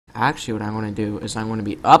Actually, what I'm going to do is I'm going to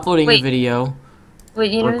be uploading a video.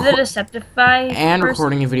 Wait, you know the Deceptify and person?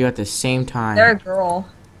 recording a video at the same time. They're a girl.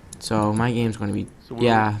 So my game's going to be So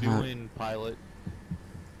we're doing pilot.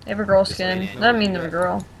 They have a girl skin. That doesn't mean they're a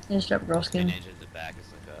girl. They just have a girl skin.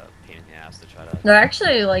 They're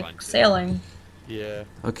actually like sailing. Yeah.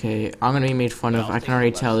 Okay, I'm gonna be made fun of. I can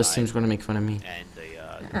already tell this team's gonna make fun of me. And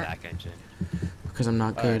the back engine. Because I'm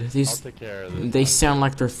not good. Right, These they sound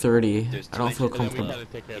like they're 30. I don't feel comfortable.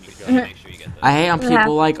 I hate on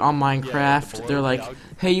people like on Minecraft. They're like,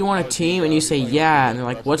 "Hey, you want a team?" And you say, "Yeah." And they're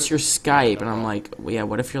like, "What's your Skype?" And I'm like, well, "Yeah,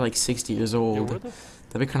 what if you're like 60 years old?"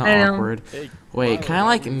 That'd be kind of awkward. Wait, can I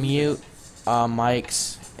like mute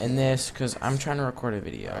mics in this? Because I'm trying to record a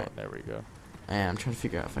video. Alright, there we go. And I'm trying to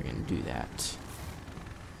figure out if I can do that.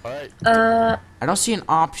 Alright. I don't see an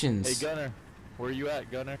options. Hey Gunner, where are you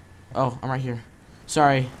at, Gunner? Oh, I'm right here.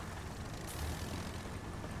 Sorry.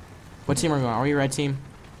 What team are we on? Are we red team?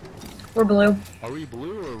 We're blue. Are we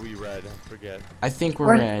blue or are we red? I forget. I think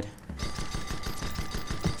we're red.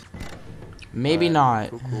 Maybe not.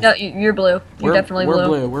 Cool. No, you're blue. You're definitely blue. We're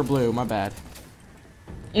blue. We're blue. My bad.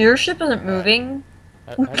 Your ship isn't moving.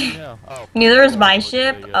 How do you know? Oh, Neither is my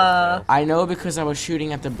ship. I know because I was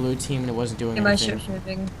shooting at the blue team and it wasn't doing My anything. ship's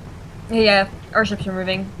moving. Yeah, our ships are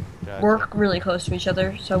moving. Gotcha. We're really close to each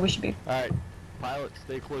other, so we should be. Alright, pilot,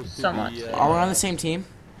 stay close to Somewhat. the... Are we on the same team?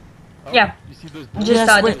 Oh, Yeah. You see those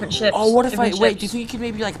Just wait, different ships. Oh, what if different wait? Do you ships. think you could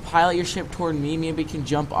maybe like pilot your ship toward me? Maybe you can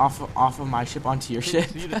jump off of my ship onto your ship.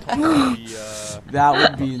 See to talk to the, That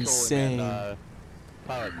would be controlling insane. and,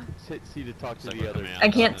 pilot, sit C to talk to the other. I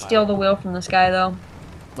can't steal the wheel from this guy though.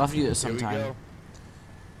 I'll have to do this Here we sometime. go.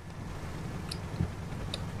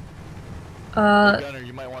 Hey, Gunner,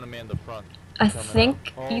 you might want to man the front. I Coming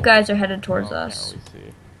think up. you guys are headed towards Oh, us. can't really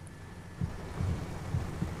see.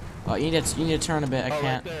 Oh, you need to turn a bit. I Oh,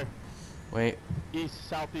 can't. right there. Wait. East,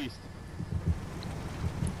 southeast.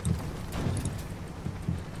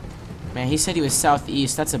 Man, he said he was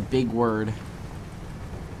southeast. That's a big word.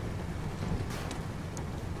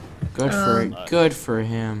 Good for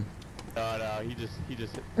him. No, he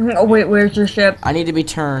just. Oh wait, where's your ship? I need to be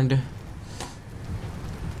turned.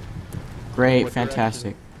 Great, What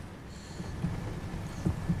fantastic.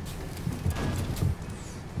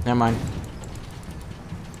 Never mind.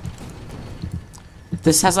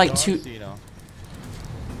 This has like two.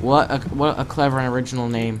 What a clever and original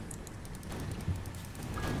name.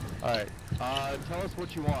 Alright, tell us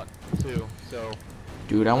what you want too. So.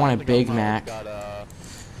 Dude, I want a Big Mac.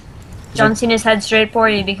 John Cena's head straight for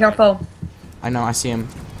you. Be careful. I know, I see him.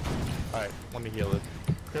 Alright, let me heal it.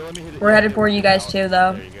 Here, let me hit it. We're headed for you guys too,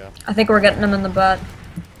 though. There you go. I think we're getting them in the butt.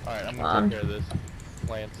 Alright, I'm gonna take care of this.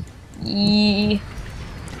 Lance. Yee.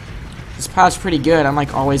 This pilot's pretty good. I'm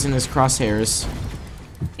like always in his crosshairs.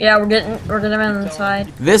 Yeah, we're getting them on the side.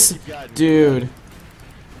 This dude,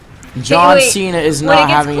 John wait, Cena is when it not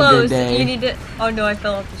gets having a close, good day. You need to. Oh no, I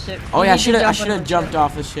fell off the ship. Oh You yeah, need to I jump should on have the jumped ship.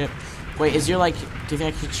 off the ship. Wait, is your like? Do you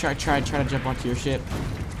think I could try to jump onto your ship?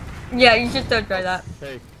 Yeah, you should still try that.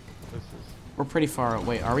 Hey, this is. We're pretty far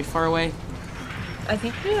away. Are we far away? I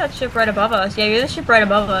think you're that ship right above us. Yeah, you're the ship right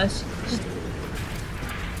above us. Just,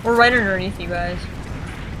 we're right underneath you guys.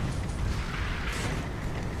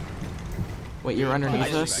 Wait, you're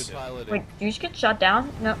underneath us? Wait, did you just get shot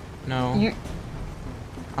down? No. No. You.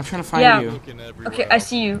 I'm trying to find Yeah. you. Okay, I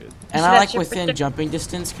see you. And I like within jumping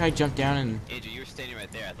distance. Can I jump down and? Andrew, you were standing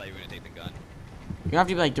right there. I thought you were gonna take the gun. You don't have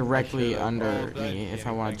to be like directly under me if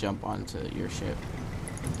I want to jump onto your ship.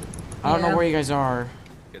 I don't know where you guys are.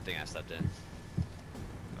 Good thing I stepped in.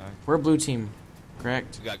 We're blue team,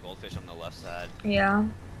 correct? We got goldfish on the left side. Yeah.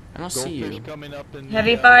 I don't see you. Coming up in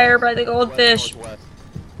Heavy the, fire by the goldfish. northwest.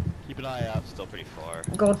 Keep an eye out. Still pretty far.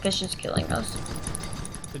 Goldfish is killing us.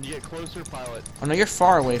 Can you get closer, pilot? Oh no, you're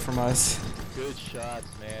far away from us. Good shots,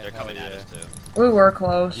 man. They're coming at us too. We were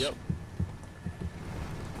close. Yep.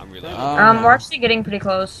 I'm reloading. Oh. We're actually getting pretty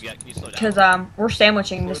close. Can you slow down? Because, we're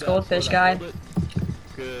sandwiching this Slow down, goldfish slow down, guy. hold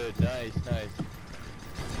it. Good, nice.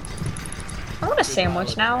 I want a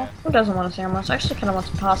sandwich now. Who doesn't want a sandwich? I actually kind of want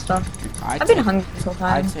some pasta. I'd I've been take- hungry this whole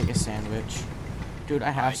time. I'd take a sandwich. Dude,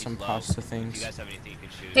 I have Alright, some he's low. pasta If things. you guys have anything you can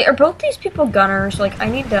shoot. Hey, are both these people gunners? Like, I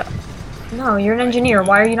need to... No, you're an engineer.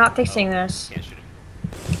 Why are you not fixing this? Can't shoot him.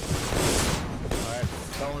 Alright,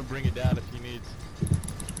 tell him to bring it down if he needs.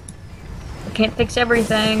 I can't fix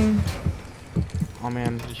everything. Oh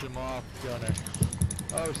man, Finish him off, Gunner.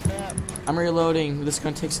 Oh, snap. I'm reloading. This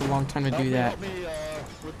gun takes a long time to do that. Help me,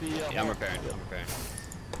 with the, Yeah, I'm repairing. I'm repairing.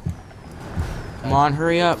 Come on,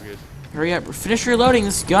 hurry up. We're good. Hurry up. Finish reloading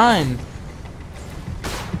this gun.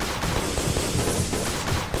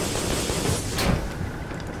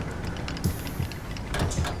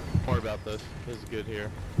 about this. This is good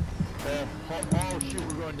here. Oh shoot,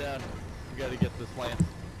 we're going down. We gotta get this lance.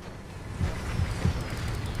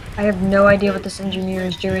 I have no idea what this engineer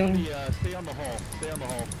is doing. Stay on the hull. Stay on the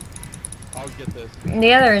hull. I'll get this.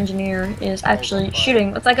 The other engineer is actually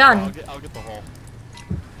shooting with a gun. I'll get the hull.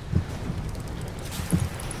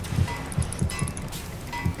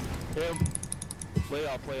 Him. Play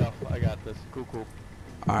off. I got this. Cool.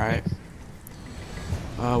 Alright.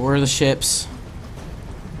 Where are the ships?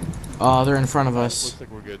 Oh, they're in front of us. Looks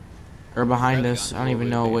like we're good. Or behind us. I don't even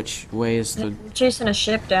know which way is the... We're chasing a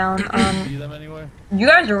ship down. See them anywhere? You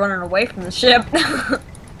guys are running away from the ship.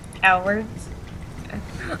 Cowards.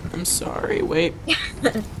 I'm sorry, wait.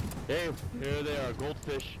 Hey, here they are.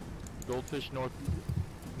 Goldfish. Goldfish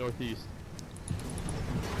northeast.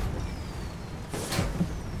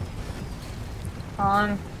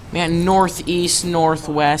 On. Man, northeast,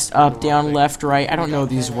 northwest, up, down, left, right. I don't know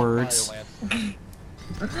these words.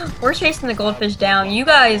 We're chasing the goldfish down. You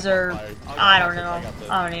guys are... I don't know.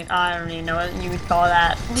 I don't even know what you would call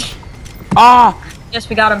that. Ah! Yes,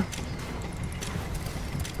 we got him.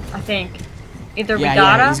 I think. Either we got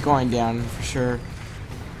Yeah, him. he's going down for sure.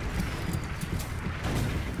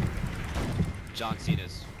 John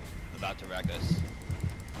Cena's about to wreck us.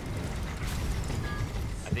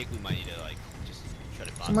 I think we might need to like just try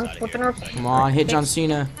to bounce Someone's out of flipping here. our... Come on, hit John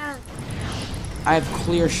Cena. I have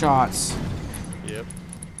clear shots. Yep.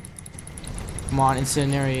 Come on,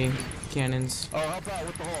 incendiary cannons. Oh, help out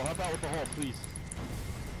with the hull. Help out with the hull, please.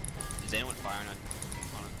 Is anyone firing on it?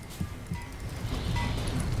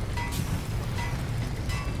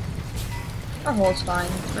 Our hull's fine,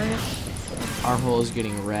 right? Our hull is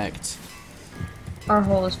getting wrecked. Our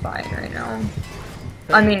hull is fine right now.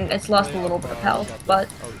 I mean, it's lost a little bit of health, but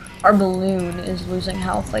our balloon is losing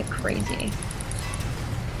health like crazy.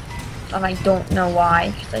 And I don't know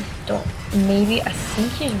why, because I don't... Maybe, I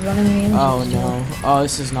think he's running the engine. Oh no. Oh,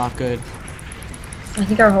 this is not good. I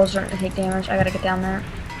think our hull's starting to take damage. I gotta get down there.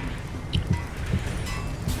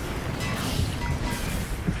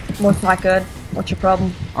 What's not good? What's your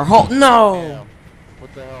problem? Our hull. No! Damn.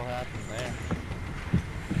 What the hell happened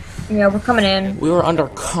there? Yeah, we're coming in. We were under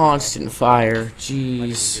constant fire.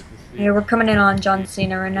 Jeez. Yeah, we're coming in on John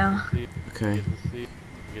Cena right now. Okay.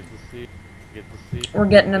 We're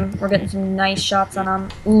getting him. We're getting some nice shots on him.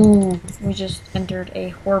 Ooh, we just entered a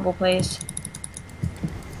horrible place.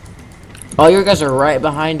 Oh, you guys are right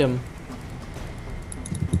behind him.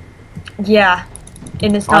 Yeah,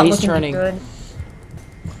 and it's not he's looking turning. too good.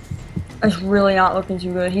 It's really not looking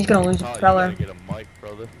too good. He's gonna lose a propeller. Get a mic,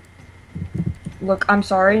 brother. Look, I'm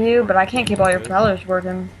sorry, you, but I can't keep all your propellers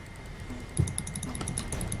working.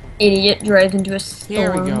 Idiot drives into a storm.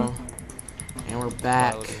 Here we go. And we're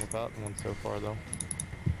back. About one so far, though.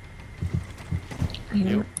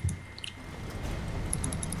 Mhm.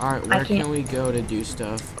 Alright, where can we go to do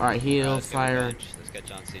stuff? Alright, heal, Let's get fire. revenge. Let's get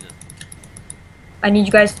John Cena. I need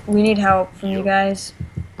you guys. We need help from you guys.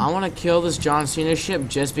 I want to kill this John Cena ship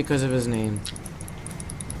just because of his name.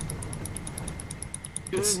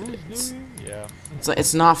 Yeah.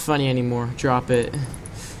 It's not funny anymore. Drop it.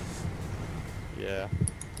 Yeah.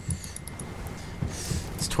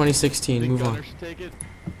 It's 2016. Move on. Take it.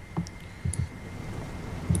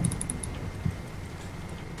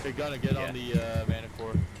 Hey, Gunner, get on the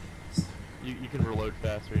Manicore. You can reload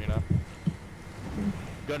faster, you know.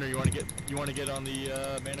 Gunner, you wanna get on the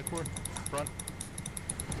Manicore front?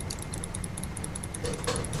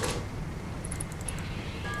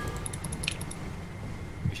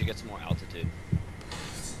 We should get some more altitude.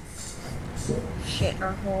 Shit,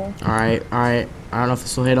 our hole. Alright. I don't know if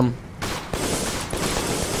this will hit him.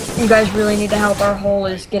 You guys really need to help. Our hole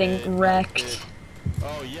is getting wrecked.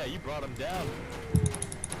 Oh yeah, you brought him down.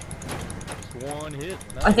 Just one hit.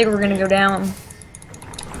 I think we're gonna go down.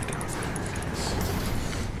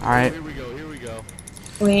 Alright. Here we go.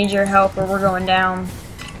 We need your help, or we're going down.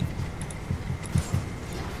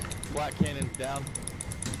 Black cannon's down.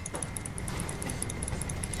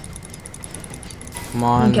 Come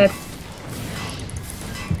on. Okay,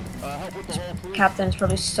 Help with the hole, please. Captain's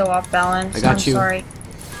probably so off balance. I got I'm you. sorry.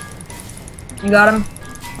 You got him?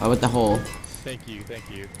 Oh, with the hole. Thank you.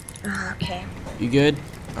 Okay. You good?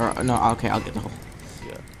 Or no? Okay, I'll get the hole.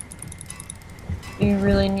 Yeah. You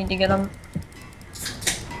really need to get him.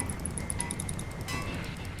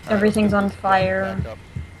 Everything's on fire. Back up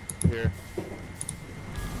here.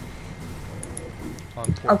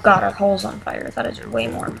 On Oh god, our hole's on fire. That is way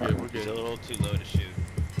more We're good. important. We're It's good. a little too low to shoot.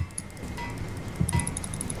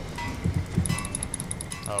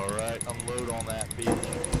 All right, unload on that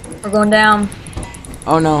bitch. We're going down.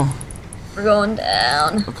 Oh no. We're going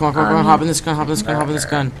down. Oh, come on. Hop in this gun. Hop in this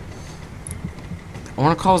gun. I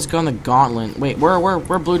want to call this gun the Gauntlet. Wait, we're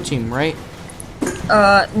blue team, right?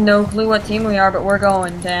 No clue what team we are, but we're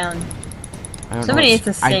going down. Somebody needs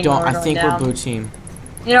to sing. I think we're blue team.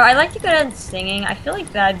 You know, I like to go down singing. I feel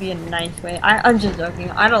like that'd be a nice way. I'm just joking.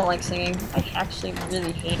 I don't like singing. I actually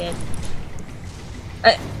really hate it.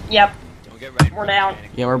 Yep. Don't get ready. We're down.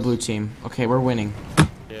 Yeah, we're blue team. Okay, we're winning.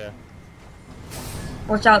 Yeah.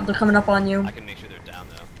 Watch out, they're coming up on you. I can make sure they're down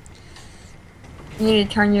though. You need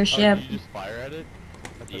to turn your Oh, ship. did you just fire at it?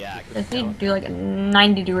 Yeah. If you do like a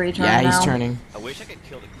 90-degree turn Yeah, now. he's turning. I wish I could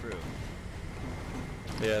kill the crew.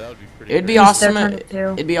 Yeah, that would be pretty. It'd be great. awesome.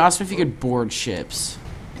 Too. It'd be awesome if you could board ships.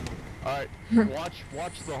 Alright, watch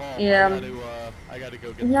the hall. Yeah. I gotta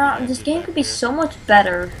go get Yeah, the this game back could be here. so much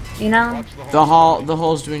better, you know? Watch The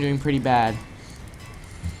hall's doing pretty bad.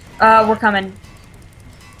 We're coming.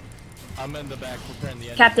 I'm in the back preparing the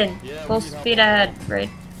engine. Captain, Yeah, full we need help. speed ahead. Great.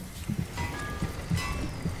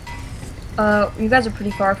 You guys are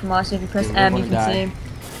pretty far from us. If you press Dude, we're M, you gonna can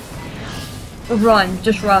see. Run,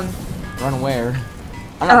 just run. Run where?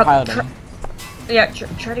 I'm not piloting. Yeah,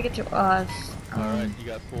 try to get to us. Alright, you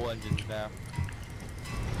got full engines now.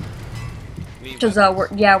 Cause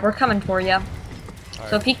we're coming for you.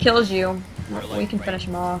 So if he kills you, we can finish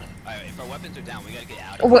him off. Alright, if our weapons are down, we gotta get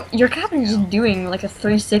out of What your captain's just doing like a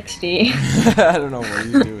 360. I don't know what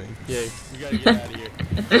he's doing. Yeah, we gotta get out of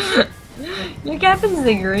here. Your captain's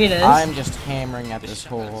the greatest. I'm just hammering at this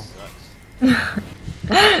hole. Better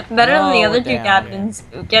than the No, other we're two down. captains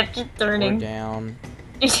who kept just We're turning. down.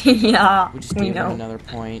 Yeah, We just we gave him know. another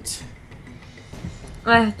point.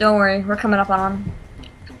 Don't worry, we're coming up on him.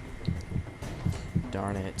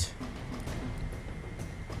 Darn it.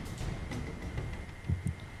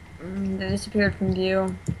 They disappeared from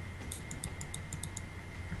view.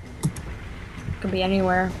 Could be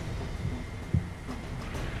anywhere.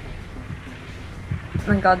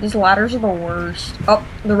 Oh my god, these ladders are the worst. Oh,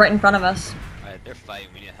 they're right in front of us. Alright, they're fighting,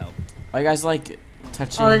 we need help. Are you guys like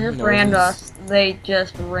touching? Oh, they just rammed noses? us. They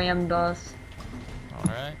just rammed us.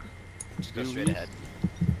 Alright. Just go straight ahead.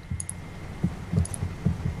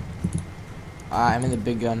 I'm in the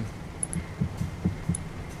big gun.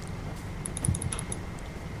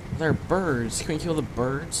 There are birds. Can we kill the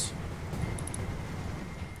birds?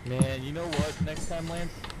 Man, you know what? Next time,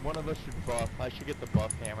 Lance, one of us should buff. I should get the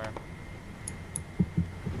buff hammer.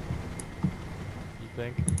 You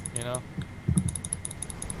think? You know?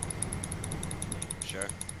 Sure.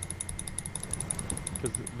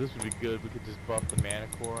 Because this would be good. We could just buff the mana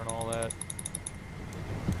core and all that.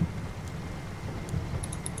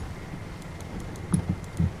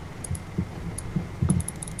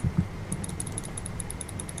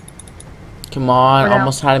 Come on, We're down.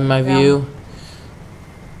 almost had him in my Down. view.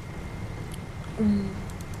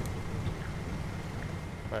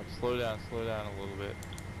 Alright, slow down a little bit.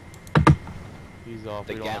 He's off.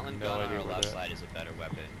 The We don't have Gatling no gun on idea our where left they're at. side is a better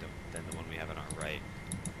weapon than the one we have on our right.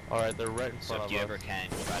 Alright, they're right in So front if you of ever us. can,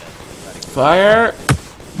 try to Fire!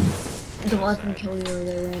 Don't let them kill you or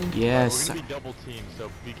they're in. Yes. We're gonna be double teamed,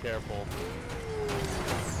 so be careful.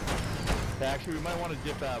 Actually, we might want to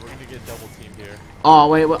dip out. We're gonna get double teamed here. Oh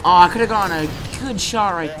wait, oh I could have gone a good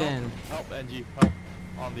shot right then. Help, NG, help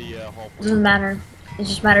on the hull. please. Doesn't matter. It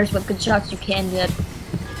just matters what good shots you can get.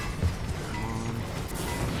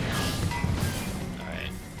 Alright.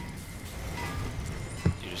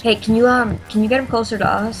 Hey, can you get him closer to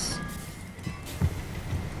us?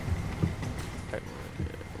 Here,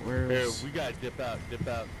 Where's we gotta dip out, dip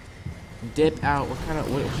out. dip out? What kind of?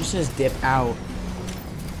 Who says dip out?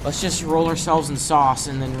 Let's just roll ourselves in sauce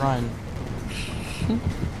and then run.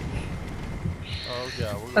 Oh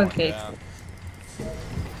god, we're going Okay. down.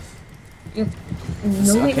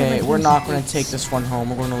 Okay, we're not going to take this one home.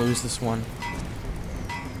 We're going to lose this one.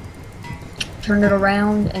 Turn it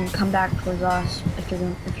around and come back towards us if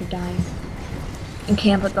you're dying. And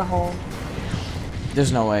camp at the hole.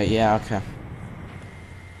 There's no way. Yeah. Okay.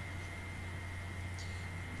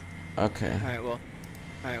 Okay. Alright, well.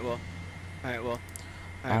 Alright, well. Alright, well.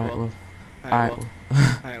 Alright. Well. Alright, Alright. well.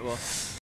 Alright, well.